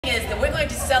that we're going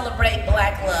to celebrate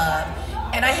Black love.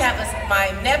 And I have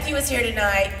my nephew is here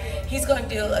tonight. He's going to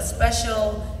do a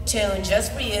special tune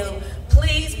just for you.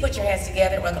 Please put your hands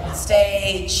together. Welcome to the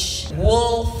stage,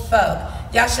 Wolf Folk.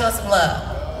 Y'all show us some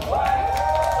love.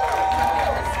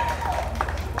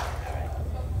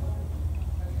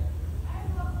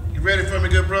 You ready for me,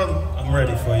 good brother? I'm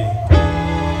ready for you.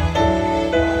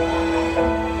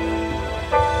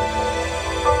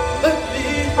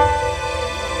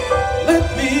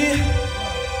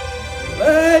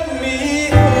 Let me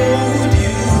hold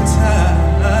you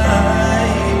tight,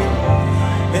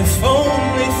 if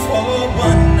only for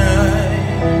one night.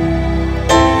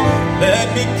 Let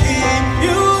me keep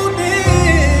you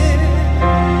near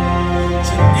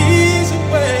to ease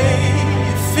away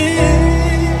your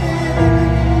fears.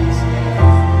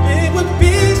 It would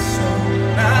be so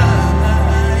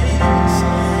nice,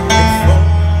 if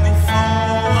only for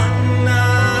one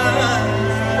night.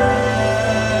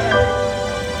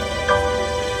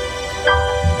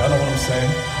 Y'all know what I'm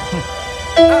saying?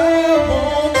 I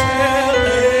won't tell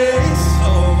a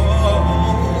soul.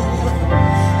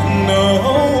 No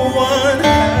one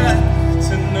has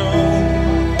to know.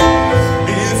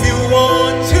 If you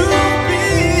want to be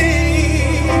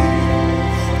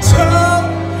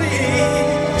totally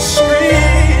discreet,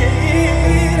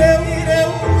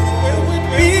 it would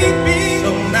be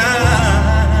so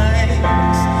nice,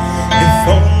 if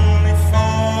only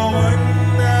for one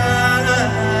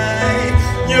night.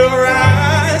 Your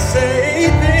eyes say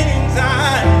things I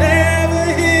never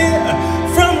hear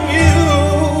from you,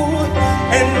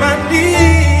 and my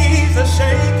knees are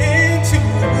shaking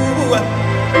too.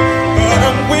 But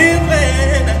I'm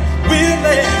willing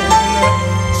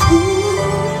to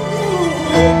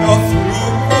go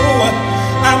through.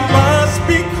 I must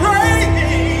be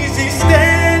crazy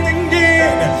standing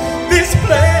in this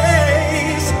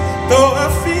place, though I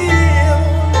feel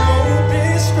no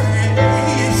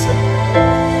disgrace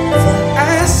for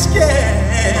asking.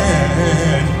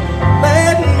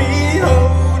 Let me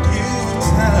hold you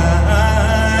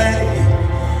tight,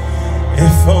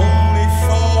 if only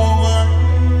for one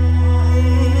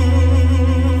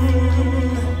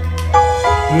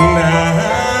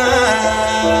night.